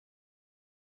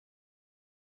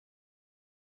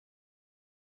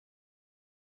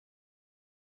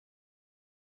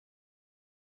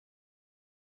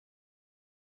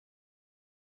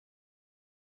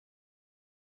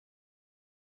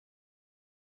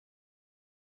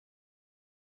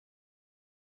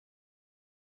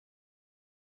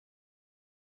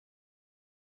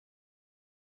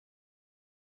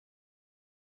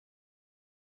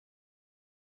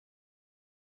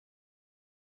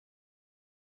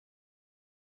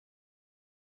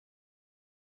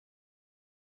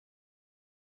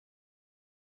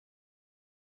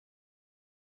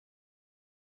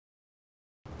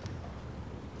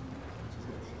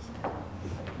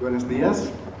Buenos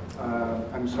días.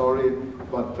 I'm sorry,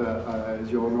 but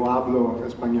yo no hablo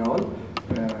español,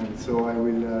 so I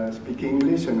will speak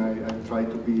English, and I try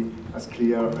to be as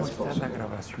clear as possible.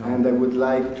 And I would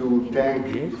like to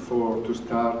thank to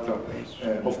start,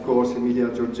 of course, Emilia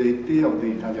Giorgetti of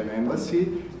the Italian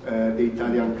Embassy, the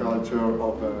Italian Culture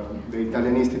of the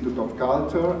Italian Institute of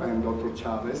Culture, and Dr.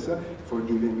 Chavez for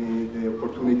giving me the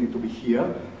opportunity to be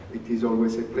here. It is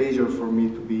always a pleasure for me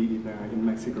to be in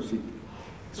Mexico City.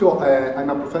 So I'm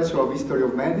a professor of history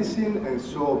of medicine, and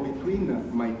so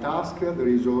between my task there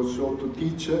is also to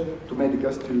teach to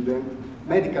medical students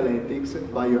medical ethics and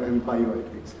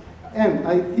bioethics. And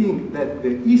I think that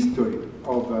the history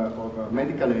of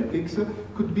medical ethics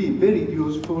could be very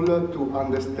useful to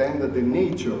understand the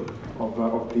nature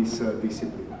of this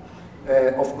discipline.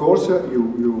 Of course,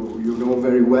 you know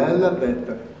very well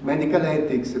that medical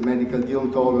ethics, medical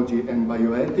deontology, and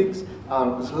bioethics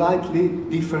are slightly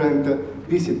different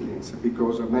disciplines,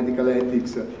 because medical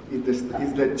ethics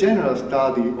is the general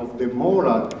study of the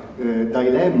moral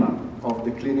dilemma of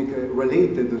the clinic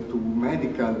related to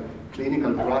medical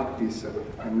clinical practice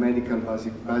and medical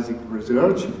basic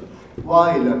research,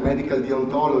 while medical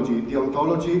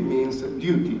deontology means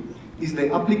duty, is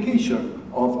the application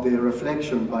of the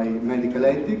reflection by medical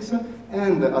ethics,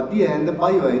 and at the end,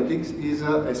 bioethics is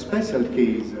a special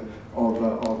case of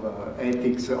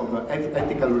ethics, of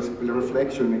ethical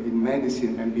reflection in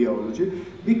medicine and biology,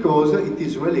 because it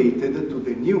is related to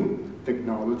the new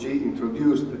technology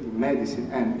introduced in medicine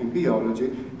and in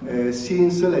biology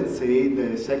since, let's say,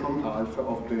 the second half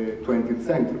of the 20th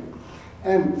century.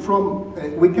 And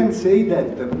we can say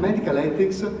that medical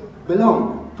ethics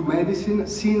belong to medicine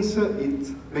since its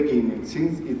beginning,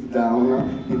 since its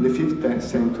dawn in the 5th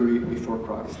century before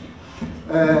Christ.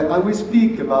 I will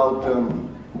speak about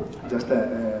just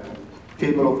a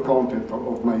table of content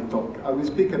of my talk. I will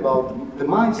speak about the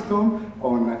milestone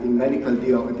in medical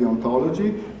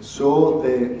deontology, so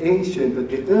the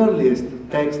earliest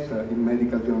text in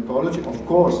medical deontology, of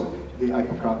course, the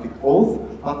Hippocratic Oath,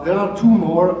 but there are two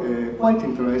more quite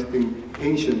interesting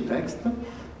ancient texts.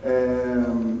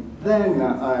 Then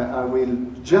I will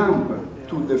jump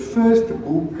to the first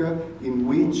book in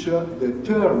which the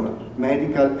term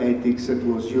medical ethics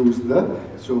was used,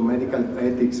 so Medical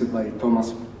Ethics by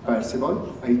Thomas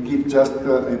Percival. I give just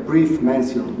a brief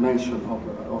mention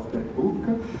of that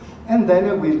book, and then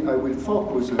I will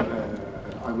focus,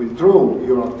 I will draw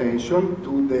your attention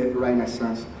to the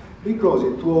Renaissance, because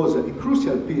it was a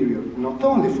crucial period, not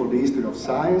only for the history of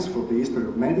science, for the history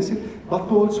of medicine, but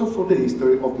also for the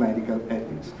history of medical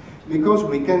ethics. Because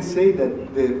we can say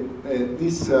that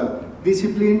this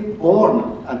discipline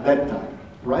born at that time,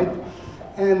 right?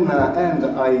 And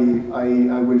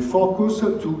I will focus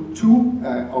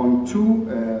on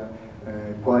two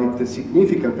quite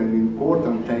significant and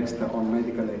important texts on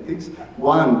medical ethics.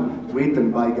 One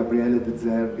written by Gabriele de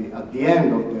Zerbi at the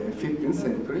end of the 15th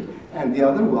century, and the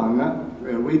other one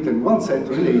written 1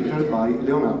 century later by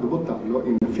Leonardo Botallo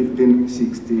in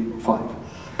 1565.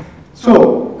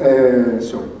 So,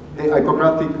 the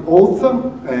Hippocratic Oath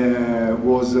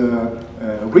was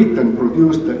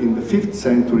produced in the 5th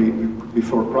century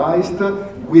before Christ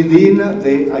within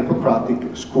the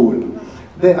Hippocratic school.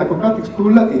 The Hippocratic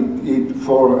school,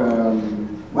 for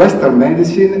Western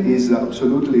medicine, is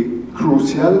absolutely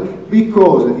crucial,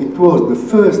 because it was the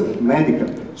first medical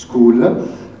school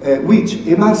which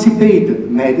emancipated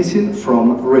medicine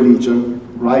from religion,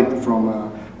 right,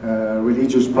 from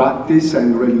religious practice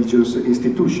and religious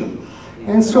institution.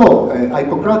 And so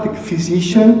Hippocratic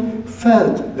physicians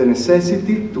felt the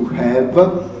necessity to have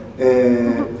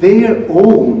their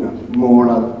own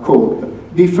moral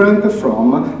code, different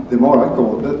from the moral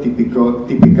code typical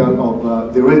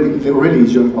of the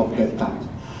religion of that time.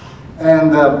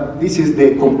 And this is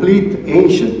the complete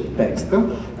ancient text.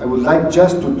 I would like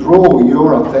just to draw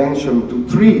your attention to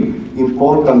three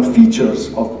important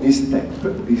features of this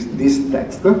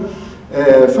text.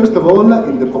 First of all,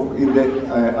 in the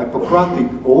Hippocratic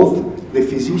Oath, the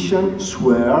physician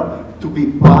swear to be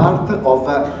part of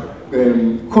a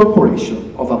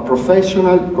corporation, of a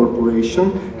professional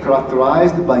corporation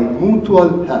characterized by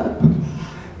mutual help.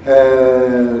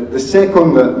 The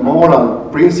second moral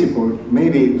principle,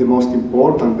 maybe the most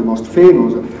important, the most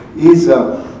famous, is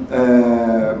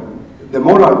the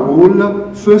moral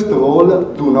rule, first of all,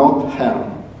 do not harm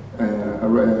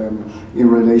in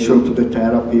relation to the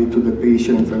therapy, to the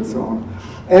patients, and so on.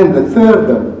 And the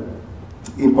third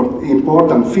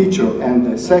important feature, and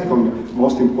the second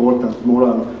most important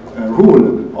moral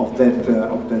rule of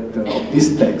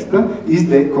this text, is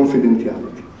the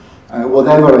confidentiality.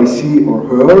 Whatever I see or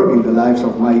hear in the lives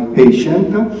of my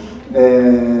patient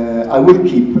I will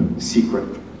keep secret,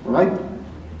 right?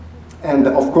 And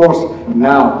of course,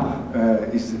 now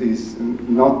is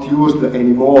not used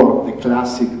anymore the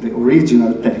classic, the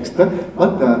original text,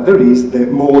 but there is the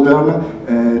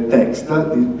modern text.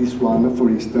 This one, for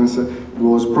instance,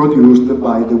 was produced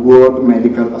by the World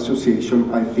Medical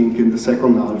Association, I think, in the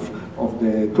second half of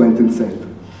the 20th century.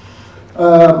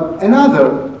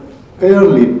 Another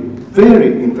early,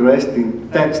 very interesting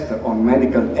text on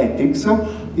medical ethics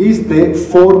is the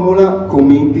Formula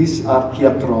Comitis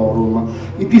Archiatrorum.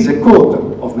 It is a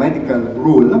code of medical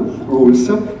rules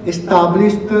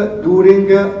established during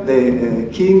the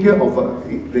king of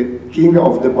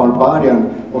the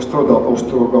barbarian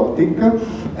Ostrogotic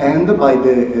and by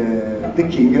the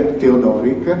king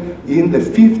Theodoric in the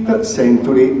 5th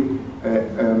century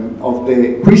of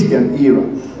the Christian era,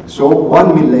 so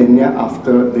 1 millennia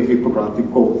after the Hippocratic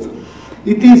Oath.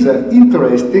 It is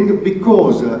interesting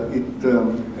because it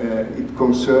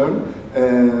concerns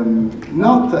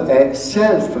not a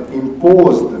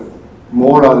self-imposed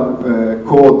moral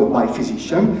code by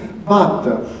physician, but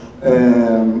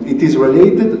it is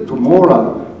related to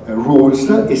moral rules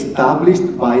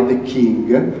established by the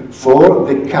king for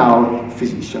the court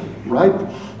physician, right?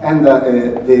 And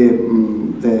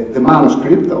the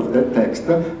manuscript of that text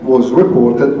was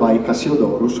reported by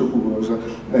Cassiodorus, who was a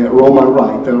Roman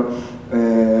writer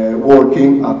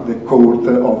working at the court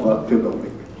of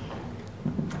Theodoric.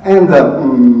 And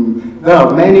there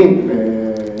are many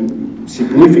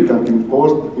significant,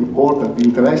 important,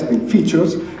 interesting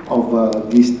features of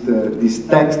this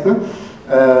text.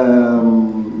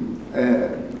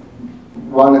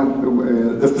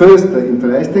 The first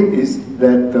interesting is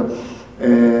that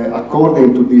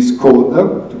according to this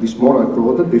code, to this moral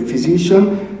code, the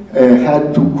physician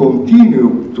had to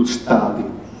continue to study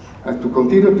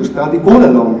all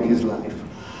along his life.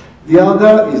 The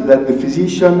other is that the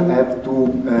physician had to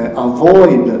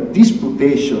avoid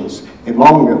disputations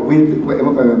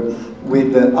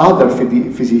with other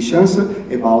physicians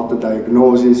about the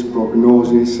diagnosis,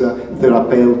 prognosis,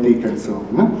 therapeutic, and so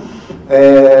on.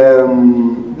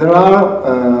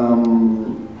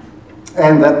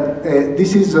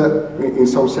 This is, in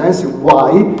some sense,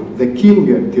 why the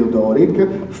king Theodoric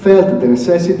felt the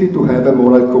necessity to have a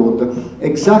moral code,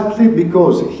 exactly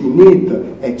because he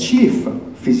needed a chief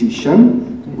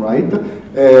physician, right,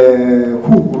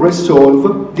 who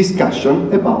resolve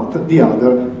discussion about the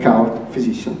other court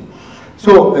physician.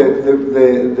 So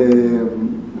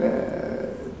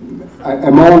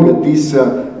among these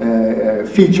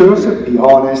features, be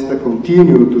honest,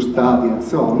 continue to study, and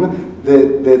so on,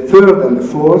 the third and the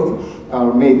fourth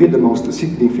are maybe the most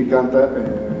significant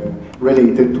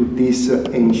related to this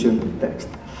ancient text.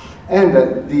 And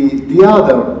the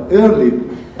other early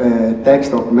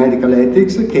text of medical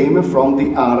ethics came from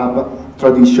the Arab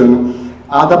tradition,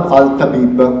 Adab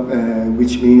al-Tabib,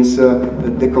 which means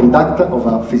the conduct of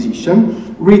a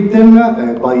physician, written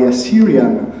by a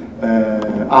Syrian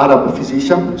Arab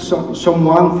physician.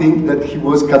 Someone think that he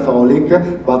was Catholic,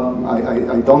 but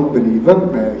I don't believe.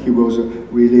 He was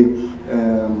really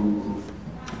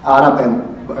Arab and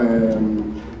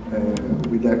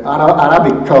with the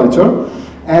Arabic culture,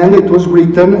 and it was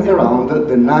written around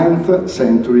the 9th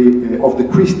century of the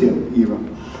Christian era.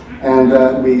 And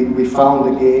we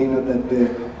found again that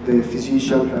the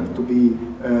physician have to be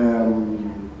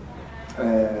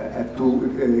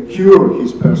cure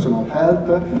his personal health.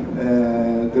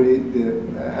 They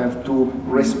have to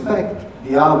respect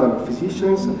the other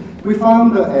physicians. We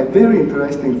found a very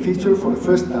interesting feature for the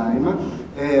first time.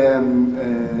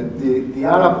 The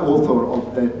Arab author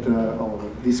of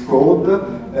this code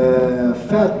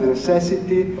felt the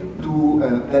necessity to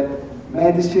that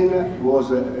medicine was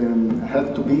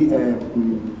had to be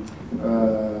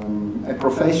a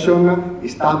profession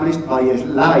established by a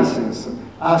license,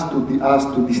 as to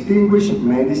distinguish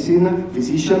medicine,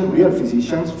 real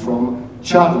physicians from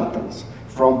charlatans,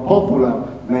 from popular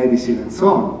medicine, and so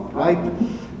on, right?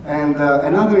 And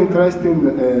another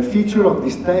interesting feature of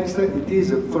this text, it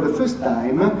is for the first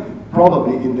time,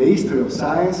 probably in the history of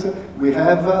science, we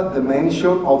have the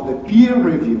mention of the peer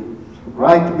review,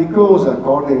 right? Because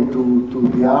according to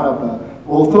the Arab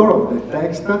author of the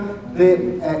text,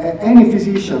 any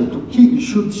physician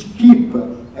should keep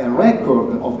a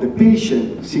record of the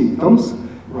patient symptoms,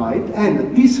 right?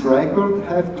 And this record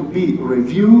have to be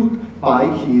reviewed by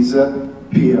his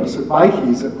peers, by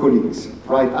his colleagues,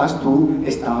 right? As to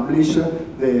establish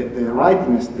the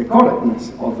rightness, the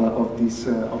correctness of this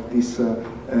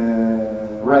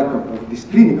record, of this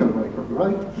clinical record,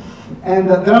 right? And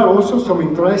there are also some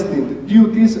interesting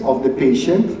duties of the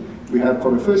patient. We have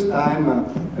for the first time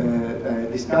a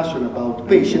discussion about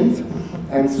patients,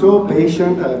 And so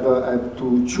patients have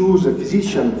to choose a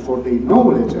physician for their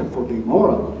knowledge and for their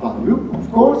moral value,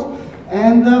 of course.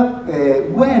 And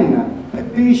when a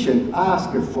patient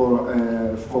asks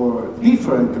for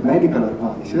different medical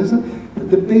advices,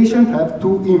 the patient has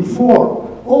to inform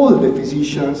all the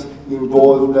physicians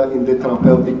involved in the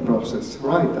therapeutic process,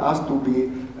 right? Has to be,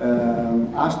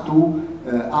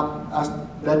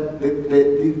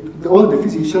 all the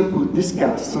physicians could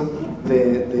discuss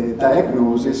the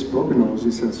diagnosis,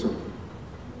 prognosis, and so on.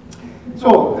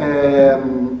 So,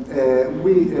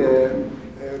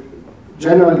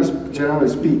 generally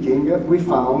speaking, we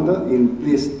found in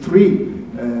these three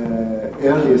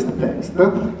earliest texts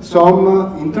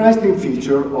some interesting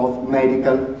feature of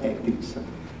medical ethics.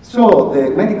 So the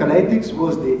medical ethics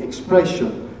was the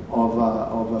expression of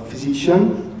a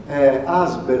physician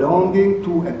as belonging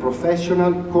to a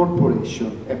professional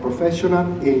corporation, a professional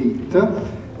elite,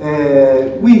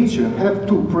 which have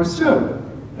to preserve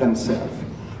themselves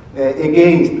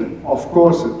against, of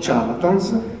course,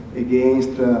 charlatans,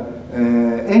 against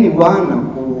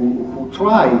anyone who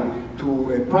try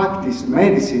to practice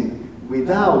medicine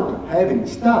without having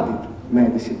studied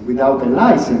medicine, without a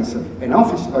license, an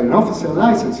official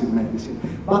license in medicine.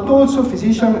 But also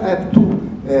physicians had to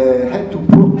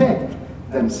protect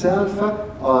themselves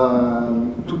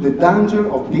to the danger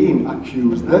of being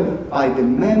accused by the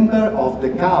member of the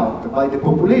crowd, by the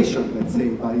population, let's say,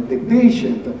 by the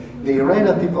patient, the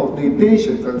relative of the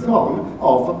patient, and so on,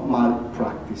 of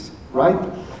malpractice, right?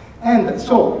 And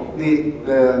so the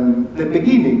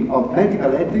beginning of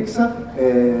medical ethics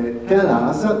tell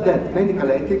us that medical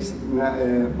ethics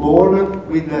born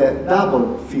with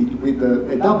double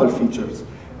features.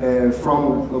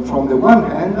 From the one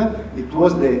hand, it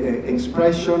was the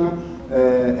expression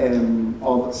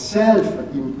of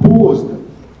self-imposed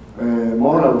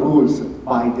moral rules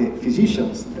by the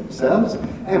physicians themselves,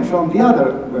 and from the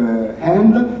other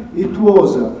hand, it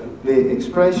was the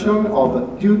expression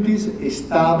of duties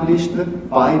established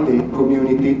by the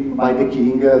community, by the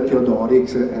king, Theodoric,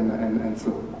 and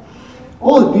so on.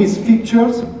 All these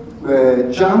features were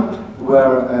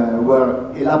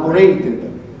elaborated.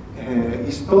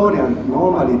 Historians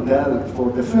normally tell for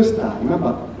the first time,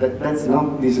 but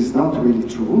this is not really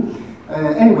true.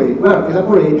 Anyway, were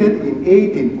elaborated in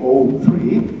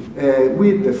 1803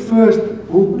 with the first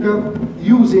book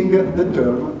using the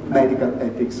term medical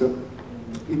ethics.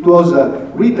 It was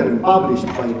written and published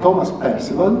by Thomas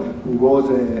Percival, who was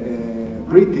a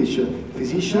British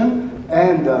physician,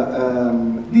 and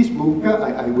this book,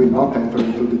 I will not enter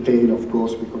into detail, of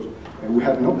course, because we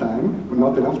have no time,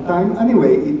 not enough time.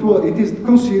 Anyway, it is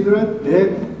considered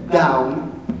the dawn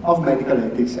of medical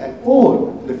ethics, and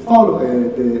all the following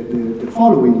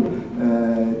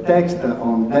text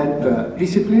on that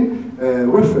discipline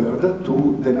referred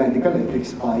to the medical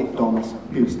ethics by Thomas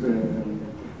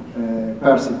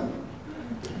Percival.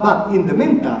 But in the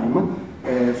meantime,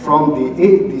 from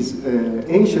this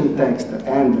ancient text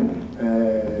and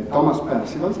Thomas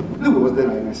Percival, there was the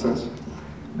Renaissance.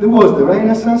 There was the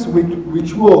Renaissance,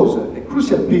 which was a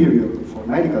crucial period for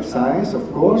medical science,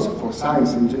 of course, for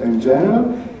science in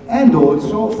general, and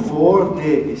also for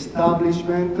the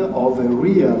establishment of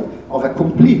a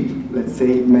complete, let's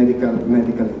say,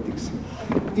 medical ethics.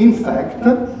 In fact,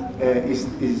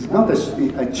 it's not a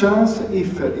chance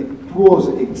if it was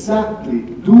exactly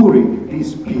during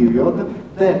this period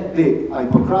that the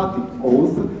Hippocratic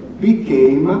Oath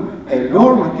became a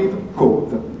normative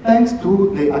code, thanks to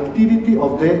the activity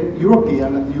of the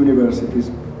European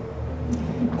universities.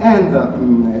 And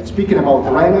speaking about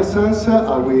the Renaissance,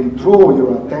 I will draw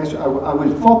your attention, I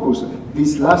will focus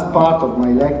this last part of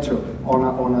my lecture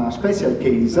on a special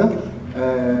case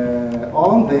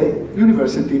on the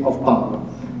University of Padua.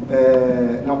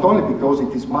 Not only because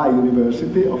it is my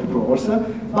university, of course,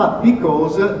 but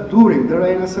because during the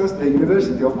Renaissance, the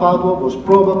University of Padua was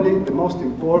probably the most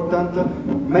important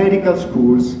medical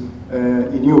schools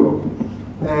in Europe.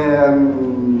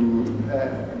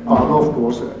 Padua, of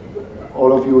course,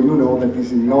 all of you know that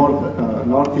is in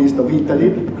northeast of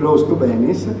Italy, close to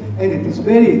Venice, and it is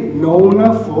very known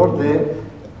for the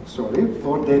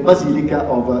Basilica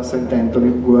of St.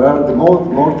 Anthony, where the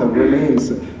mortal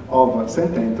remains of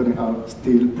St. Anthony are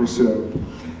still preserved.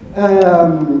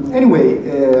 Anyway,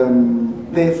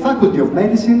 the Faculty of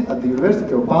Medicine at the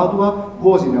University of Padua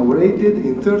was inaugurated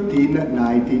in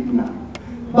 1399.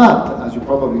 But, as you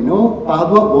probably know,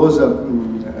 Padua was,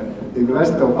 the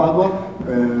University of Padua,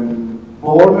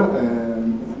 born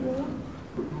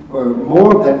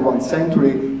more than 1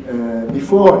 century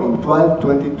before, in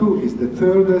 1222, is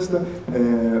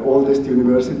the oldest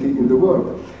university in the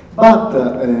world. But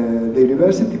the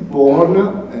university born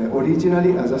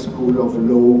originally as a school of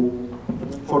law,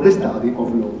 for the study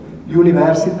of law.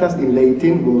 Universitas in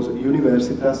Latin was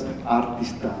Universitas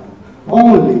Artistarum.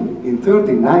 Only in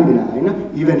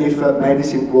 1399, even if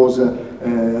medicine was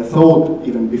thought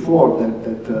even before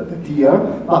that year,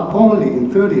 but only in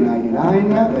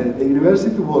 1399 the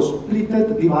university was split,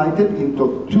 divided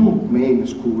into two main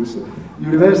schools.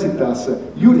 Universitas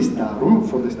Juristarum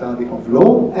for the study of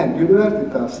law and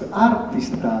Universitas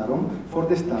Artistarum for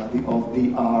the study of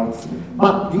the arts.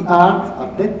 But the arts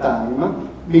at that time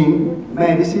mean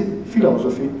medicine,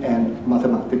 philosophy and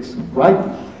mathematics, right?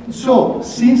 So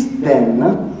since then,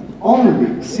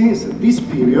 only since this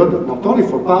period, not only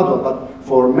for Padua but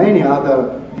for many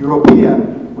other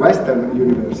European Western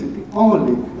universities,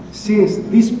 only since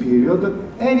this period,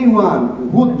 anyone who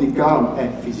would become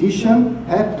a physician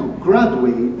had to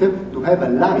graduate to have a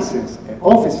license, an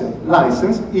official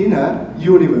license in a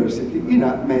university, in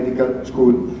a medical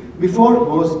school. Before it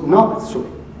was not so.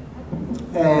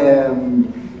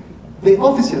 The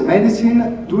official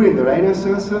medicine during the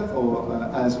Renaissance,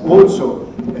 as also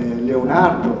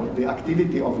Leonardo, the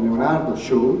activity of Leonardo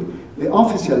showed, the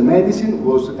official medicine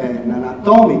was an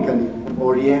anatomically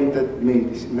oriented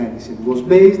medicine, was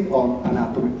based on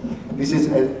anatomy. This is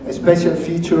a special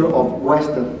feature of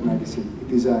Western medicine.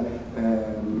 It is an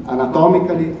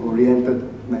anatomically oriented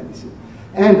medicine.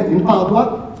 And in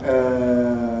Padua,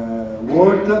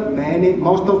 worked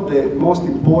most of the most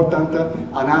important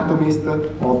anatomists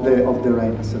of the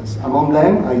Renaissance. Among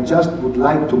them, I just would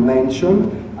like to mention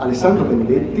Alessandro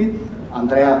Benedetti,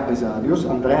 Andreas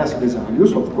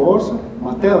Vesalius, of course,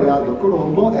 Matteo Realdo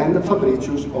Colombo, and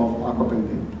Fabricius of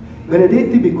Aquapendente.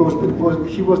 Benedetti because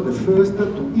he was the first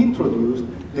to introduce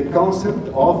the concept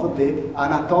of the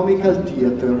anatomical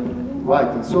theater, right?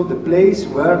 And so the place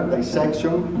where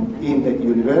dissection in the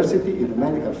university, in the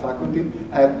medical faculty,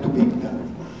 had to be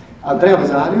done. Andrea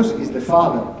Vesalius is the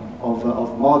father of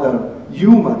modern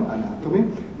human anatomy.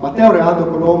 Matteo Realdo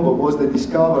Colombo was the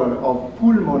discoverer of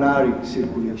pulmonary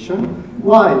circulation,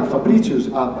 while Fabricius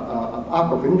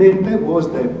Aquapendente was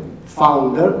the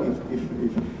founder, if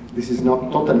this is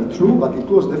not totally true, but it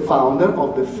was the founder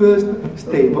of the first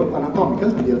stable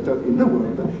anatomical theater in the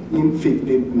world in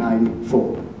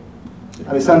 1594.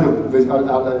 Andreas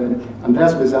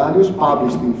Vesalius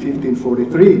published in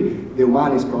 1543 the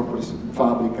Humanis Corporis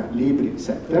Fabrica Libri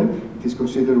Septem. It is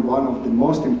considered one of the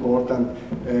most important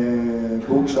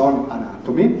books on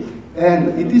anatomy,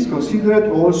 and it is considered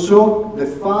also the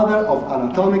father of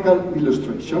anatomical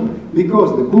illustration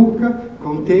because the book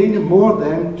contained more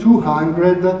than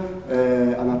 200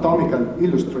 anatomical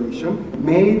illustrations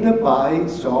made by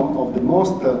some of the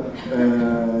most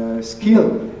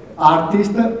skilled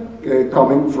artists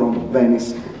coming from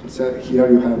Venice. So here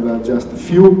you have just a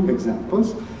few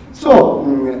examples. So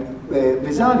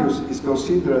Vesalius is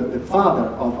considered the father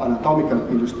of anatomical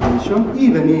illustration,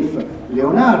 even if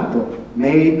Leonardo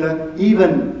made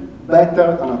even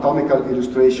better anatomical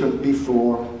illustration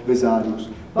before Vesalius.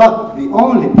 But the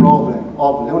only problem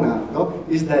of Leonardo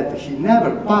is that he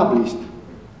never published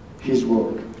his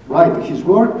work, right? His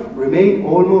work remained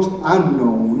almost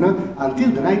unknown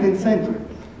until the 19th century.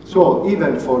 So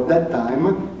even for that time,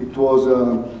 it was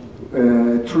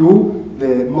true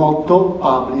the motto,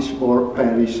 publish or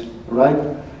perish, right?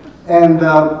 And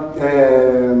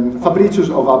Fabricius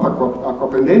of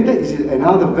Aquapendente is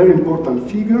another very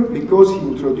important figure because he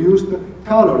introduced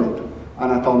colored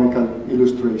anatomical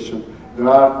illustration. There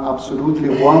are absolutely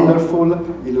wonderful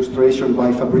illustrations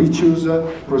by Fabricius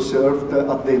preserved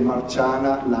at the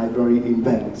Marciana Library in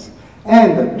Venice.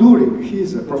 And during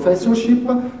his professorship,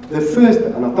 the first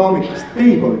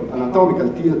stable anatomical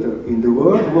theater in the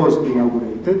world was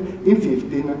inaugurated in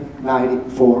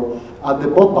 1594 at the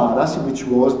Bo Palace, which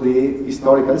was the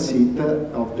historical seat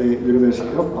of the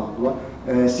University of Padua,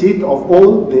 seat of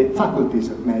all the faculties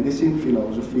of medicine,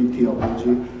 philosophy,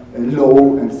 theology,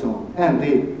 law, and so on. And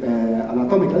the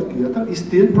anatomical theater is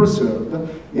still preserved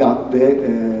at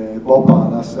the Bo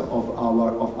Palace of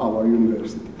our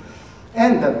university.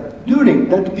 And during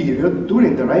that period,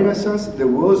 during the Renaissance, there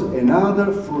was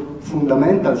another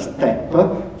fundamental step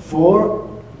for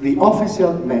the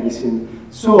official medicine.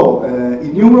 So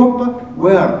in Europe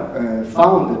were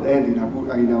founded and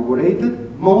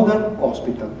inaugurated modern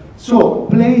hospitals. So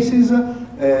places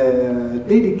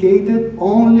dedicated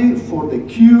only for the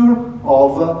cure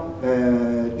of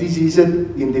diseased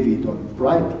individuals,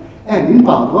 right? And in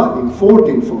Padua, in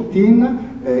 1414,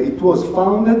 it was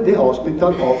founded the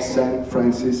Hospital of St.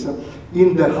 Francis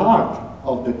in the heart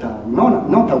of the town,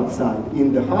 not outside,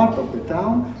 in the heart of the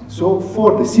town, so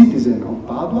for the citizen of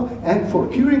Padua and for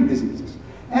curing diseases.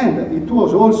 And it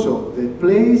was also the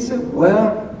place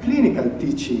where clinical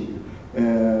teaching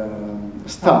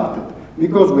started,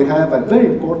 because we have a very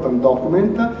important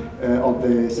document of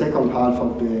the second half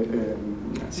of the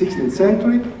 16th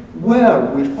century, where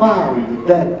we found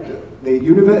that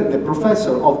the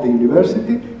professor of the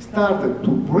university started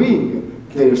to bring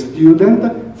their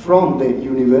student from the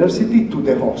university to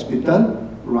the hospital,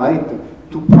 right,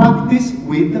 to practice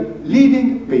with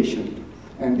living patient.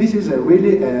 And this is a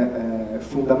really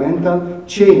fundamental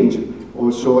change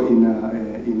also in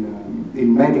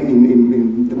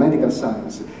the medical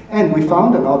science. And we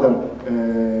found another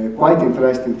quite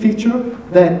interesting feature,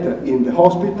 that in the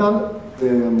hospital,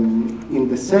 in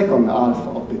the second half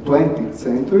of the 20th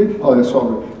century, of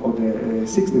the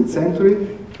 16th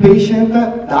century,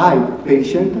 died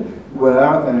patients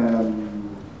were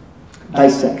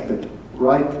dissected,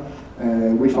 right?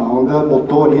 We found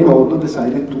Bottoni and Otto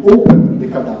decided to open the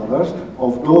cadavers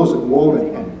of those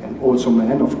women, and also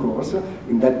men, of course,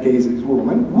 in that case it's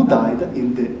women, who died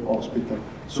in the hospital.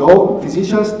 So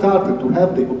physicians started to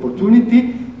have the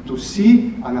opportunity to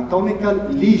see anatomical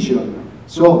lesion,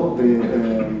 so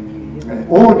the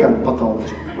organ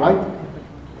pathology, right?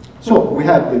 So we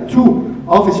have the two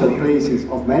official places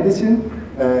of medicine,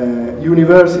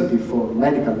 university for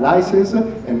medical license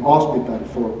and hospital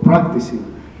for practicing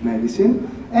medicine.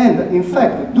 And in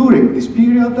fact, during this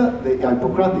period, the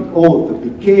Hippocratic Oath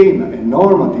became a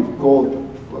normative code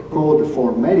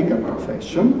for medical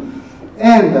profession.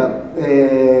 And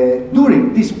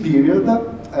during this period,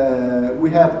 we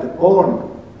have the born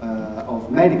of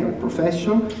medical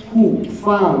profession who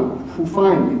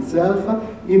find itself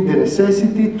in the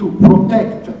necessity to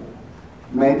protect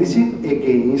medicine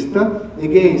against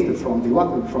from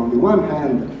the one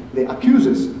hand, the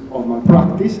accusers of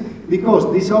malpractice, because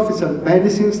this official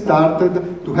medicine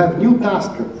started to have new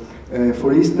tasks.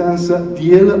 For instance,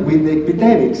 deal with the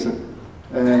epidemics.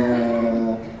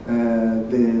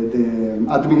 The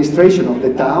administration of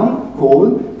the town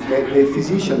called the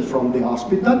physician from the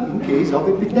hospital in case of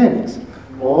epidemics,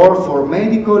 or for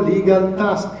medico-legal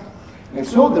tasks. And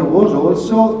so there was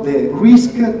also the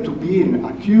risk to being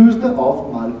accused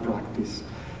of malpractice.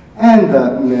 And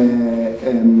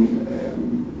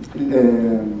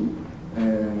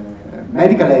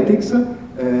medical ethics,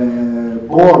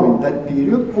 born in that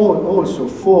period, also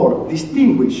for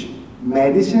distinguish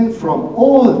medicine from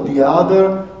all the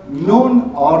other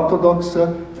non-orthodox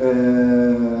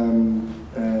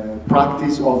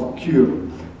practice of cure.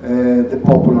 The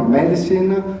popular medicine,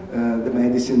 the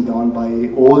medicine done by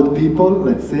old people,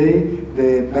 let's say,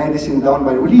 the medicine done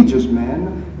by religious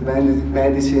men, the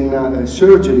medicine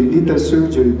surgery, little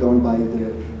surgery done by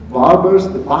the barbers,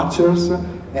 the butchers,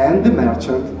 and the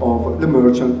merchant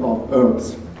of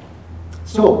herbs.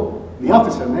 So the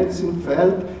officer of medicine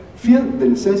felt the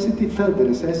necessity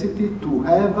to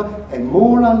have a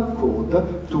moral code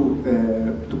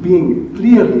to being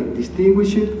clearly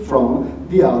distinguished from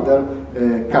the other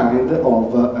kind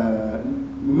of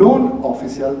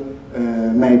non-official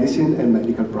medicine and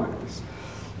medical practice.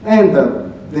 And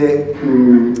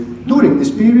during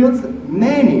this period,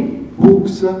 many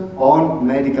books on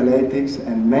medical ethics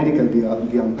and medical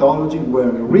deontology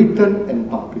were written and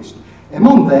published.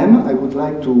 Among them, I would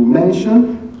like to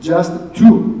mention just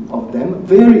two of them,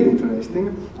 very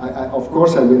interesting. Of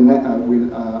course, I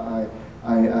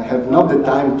have not the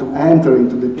time to enter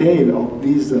into detail of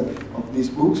these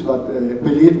books, but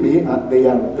believe me, they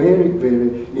are very,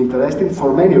 very interesting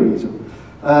for many reasons.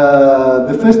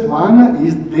 The first one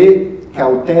is De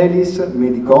Cautelis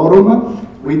Medicorum,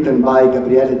 written by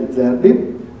Gabriele De Zerbi,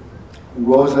 who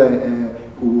was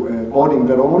born in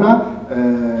Verona,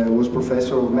 was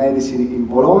professor of medicine in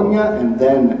Bologna and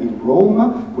then in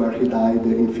Rome, where he died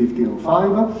in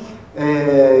 1505.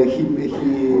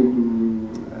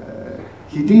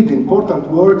 He did important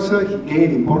works, he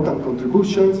gave important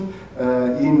contributions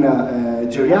in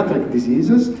geriatric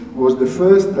diseases. Was the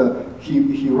first,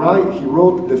 he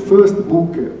wrote the first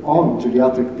book on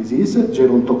geriatric disease,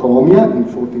 Gerontocomia, in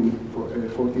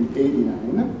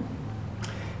 1489.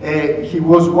 He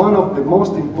was one of the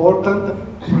most important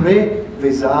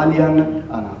pre-Vesalian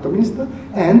anatomists,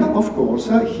 and of course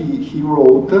he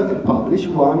wrote and published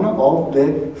one of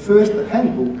the first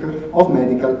handbook of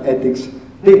medical ethics,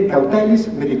 De Cautelis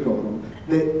Medicorum.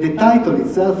 The title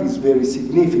itself is very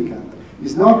significant.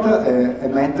 It's not a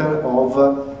matter of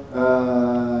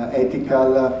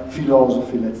ethical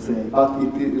philosophy, let's say, but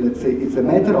it's a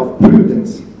matter of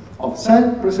prudence, of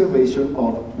self-preservation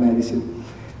of medicine.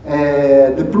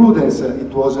 The prudence,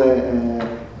 it was a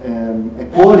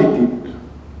quality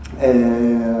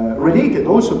related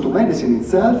also to medicine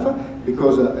itself,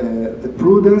 because the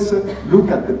prudence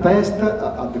look at the past,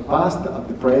 at the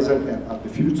present, and at the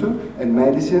future, and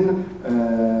medicine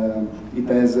it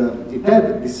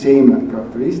had the same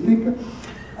characteristic.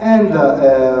 And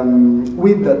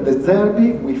with the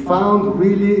Zerbi, we found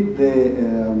really the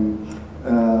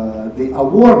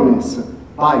awareness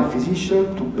by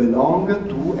physician to belong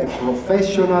to a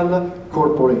professional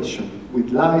corporation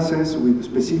with license, with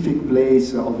specific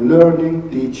place of learning,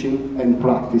 teaching, and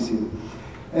practicing.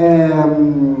 The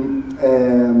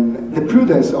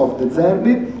prudence of the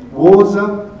Zerbi was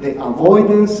the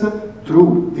avoidance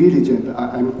through diligent,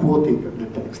 I'm quoting the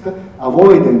text,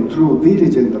 avoiding through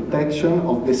diligent detection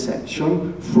of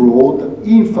deception, fraud,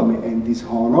 infamy, and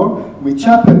dishonor, which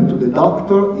happened to the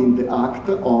doctor in the act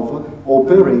of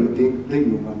operating the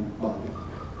human body.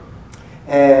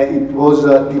 It was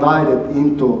divided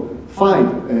into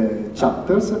 5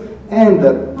 chapters, and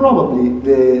probably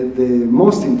the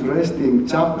most interesting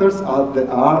chapters are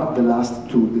the last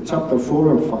 2, the chapter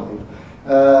 4 and 5.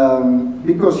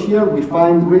 Because here we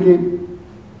find really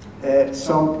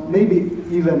some maybe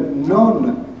even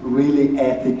non-really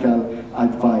ethical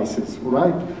advices,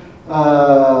 right?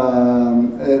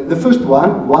 The first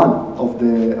one of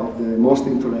the most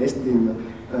interesting,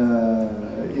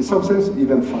 in some sense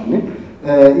even funny,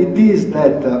 it is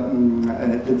that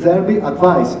the Zerbi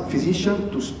advised physicians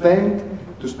to spend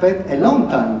a long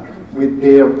time with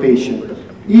their patient,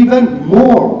 even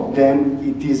more than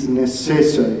it is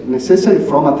necessary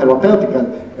from a therapeutical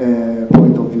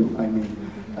point of view, I mean.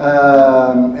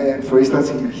 For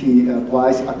instance, he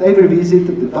advised at every visit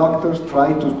the doctors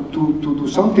try to do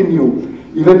something new,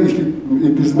 even if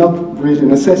it is not really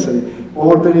necessary,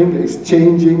 ordering,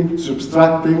 exchanging,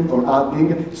 subtracting, or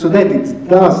adding, so that it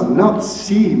does not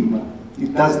seem,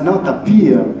 it does not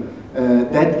appear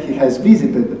that he has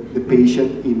visited the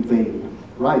patient in vain.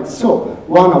 Right, so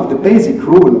one of the basic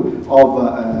rules of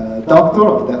a doctor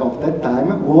of that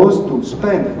time was to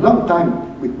spend a long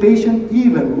time with patient,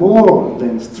 even more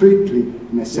than strictly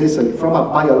necessary from a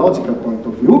biological point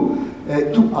of view,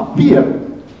 to appear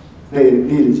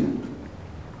diligent.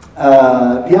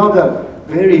 The other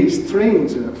very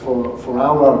strange for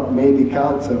our medical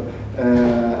culture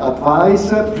advice,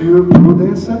 pure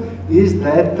prudence, is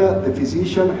that the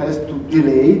physician has to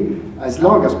delay as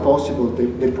long as possible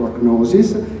the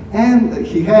prognosis, and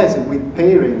he has with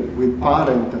parent, with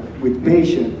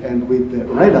patient, and with the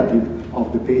relative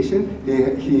of the patient,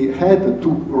 he had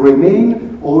to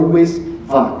remain always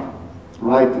vague,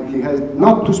 right? He has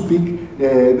not to speak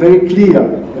very clear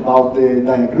about the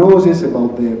diagnosis,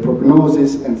 about the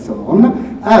prognosis, and so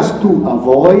on, as to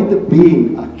avoid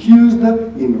being accused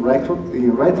in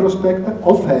retrospect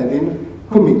of having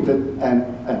committed an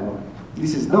error.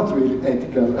 This is not really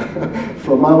ethical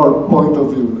from our point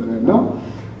of view, no?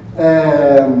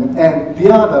 And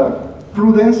the other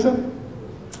prudence,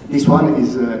 this one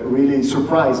is really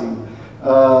surprising.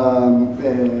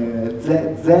 The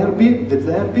Zerbi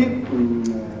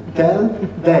tell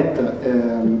that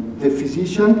the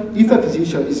physician, if a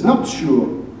physician is not sure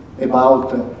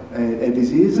about a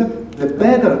disease, the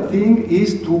better thing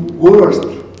is to worst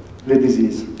the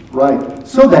disease, right?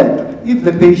 So that if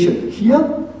the patient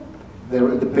heals,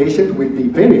 the patient will be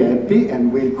very happy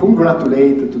and will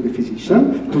congratulate to the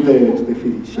physician, to the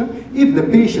physician. If the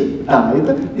patient died,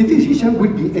 the physician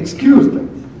will be excused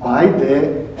by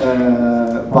the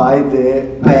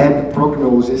bad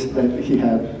prognosis that he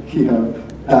had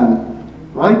done,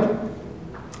 right?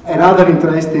 Another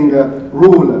interesting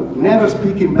rule: never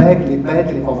speaking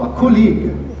badly of a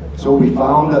colleague. So we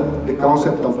found the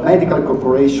concept of medical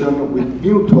cooperation with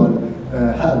mutual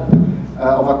help.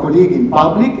 Of a colleague in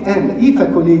public, and if a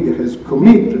colleague has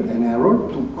committed an error,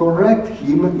 to correct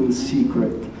him in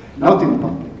secret, not in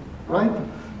public, right?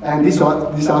 And this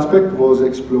aspect was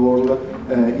explored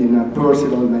in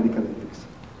personal medical ethics.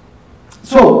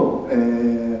 So,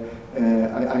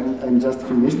 I'm just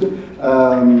finished.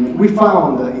 We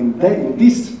found in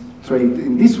this trait,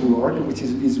 in this work, which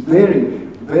is very,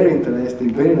 very interesting,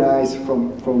 very nice,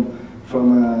 from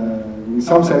in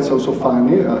some sense also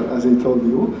funny, as I told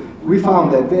you. We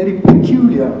found a very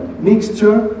peculiar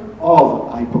mixture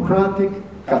of Hippocratic,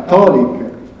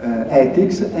 Catholic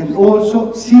ethics, and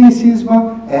also cynicism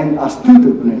and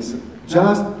astuteness,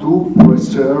 just to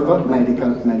preserve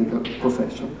medical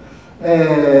profession.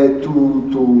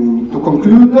 To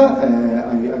conclude,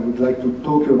 I would like to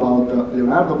talk about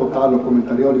Leonardo Botallo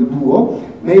Commentarioli Duo.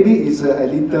 Maybe it's a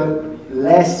little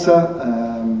less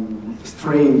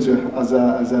strange as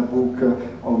a book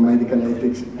of medical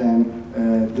ethics than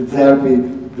the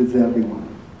Zerbi one.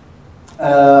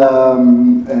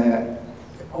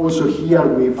 Also here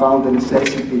we found the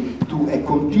necessity to a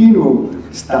continual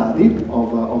study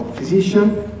of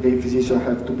physician. The physician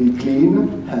have to be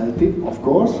clean, healthy, of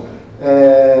course.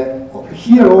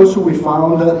 Here also we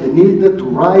found the need to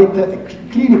write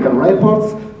clinical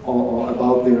reports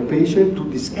about their patient, to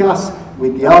discuss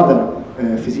with the other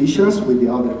physicians, with the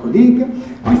other colleagues.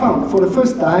 We found for the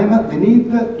first time the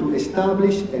need to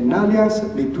establish an alliance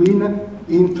between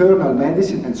internal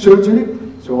medicine and surgery.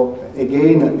 So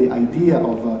again, the idea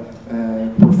of a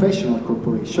professional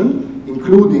corporation,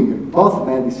 including both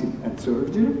medicine and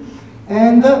surgery,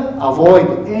 and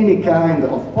avoid any kind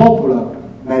of popular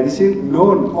medicine,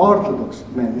 non-orthodox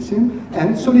medicine,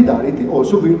 and solidarity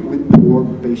also with poor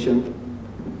patient.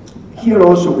 Here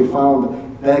also we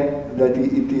found that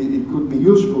it could be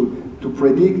useful to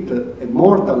predict a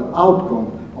mortal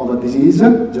outcome of a disease,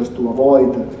 just to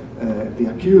avoid the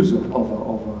accuse of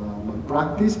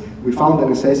malpractice. We found the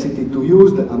necessity to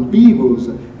use the ambiguous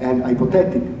and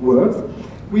hypothetical words.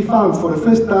 We found for the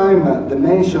first time the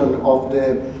mention of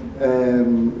that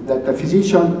the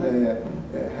physician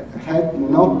had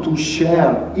not to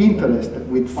share interest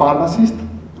with pharmacists,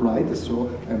 right? So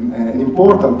an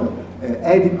important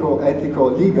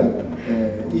ethical legal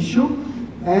issue.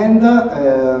 And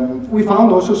we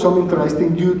found also some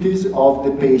interesting duties of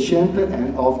the patient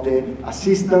and of the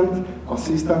assistants of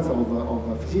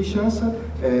physicians.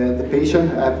 The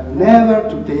patient have never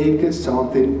to take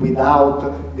something without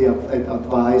the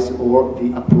advice or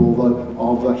the approval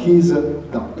of his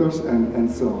doctors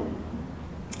and so on.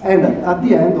 And at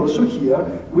the end, also here,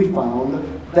 we found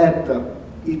that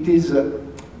it is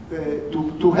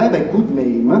to have a good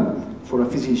name for a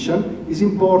physician is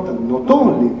important not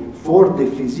only for the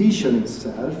physician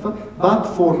itself, but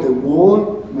for the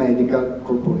whole medical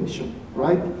corporation,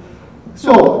 right?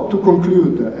 So, to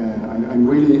conclude, I'm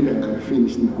really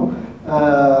finished now.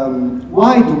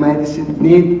 Why do medicine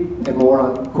need a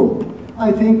moral code?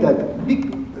 I think that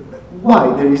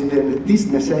why there is this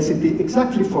necessity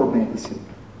exactly for medicine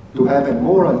to have a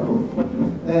moral code.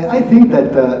 I think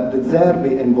that the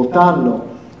Zerbi and Botallo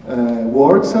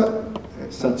works,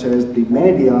 such as the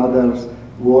many others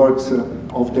works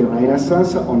of the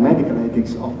Renaissance, on medical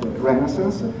ethics of the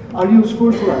Renaissance, are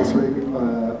useful for answering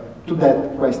to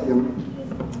that question.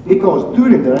 Because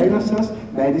during the Renaissance,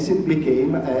 medicine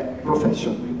became a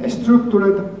profession, a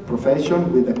structured profession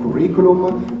with a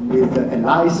curriculum, with a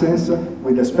license,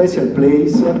 with a special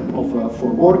place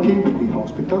for working in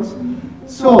hospitals.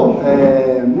 So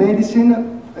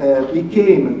medicine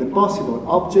became the possible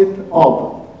object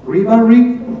of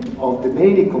rivalry of the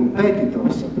many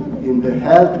competitors in the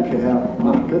healthcare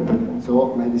market.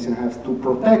 So medicine has to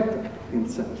protect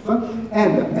itself,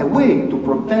 and a way to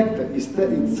protect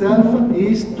itself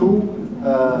is to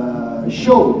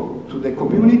show to the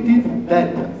community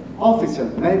that official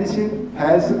medicine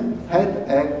has had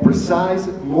a precise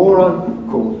moral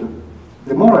code.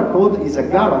 The moral code is a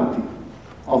guarantee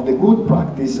of the good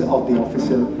practice of the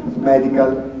official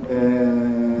medical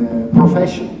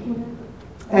profession,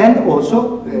 and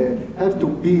also have to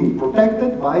be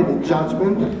protected by the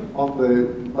judgment of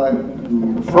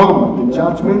from the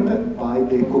judgment by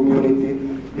the community,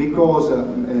 because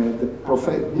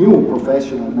the new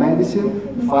professional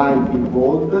medicine find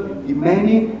involved in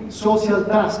many social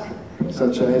tasks,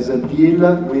 such as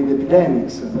deal with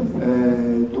epidemics,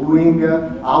 doing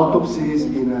autopsies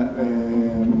in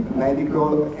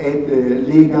medical and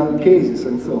legal cases,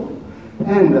 and so on.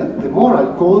 And the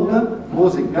moral code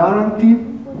was a guarantee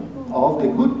of the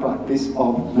good practice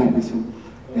of medicine.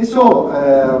 And so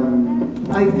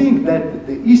I think that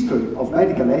the history of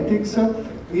medical ethics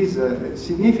is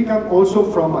significant also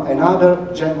from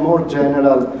another more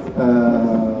general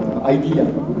idea.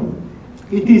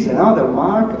 It is another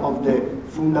mark of the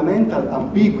fundamental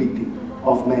ambiguity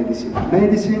of medicine.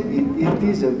 Medicine, it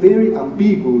is a very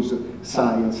ambiguous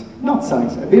science, not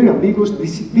science, a very ambiguous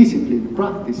discipline,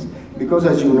 practice, because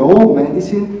as you know,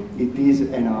 medicine, it is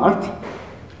an art,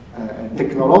 a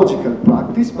technological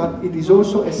practice, but it is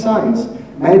also a science.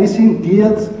 Medicine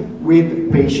deals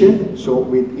with patients, so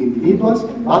with individuals,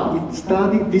 but it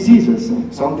studies diseases,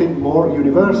 something more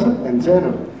universal and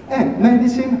general. And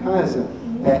medicine has an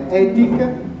ethic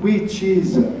which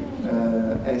is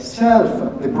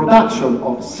the production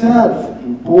of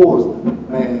self-imposed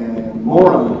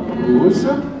moral rules,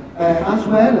 as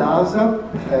well as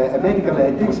a medical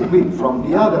ethics with, from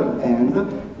the other end,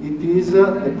 it is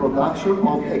the production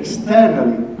of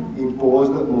externally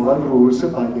imposed moral rules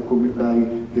by the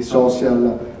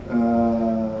social,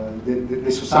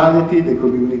 the society, the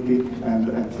community,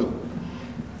 and so on.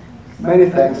 Many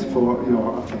thanks for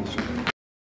your attention.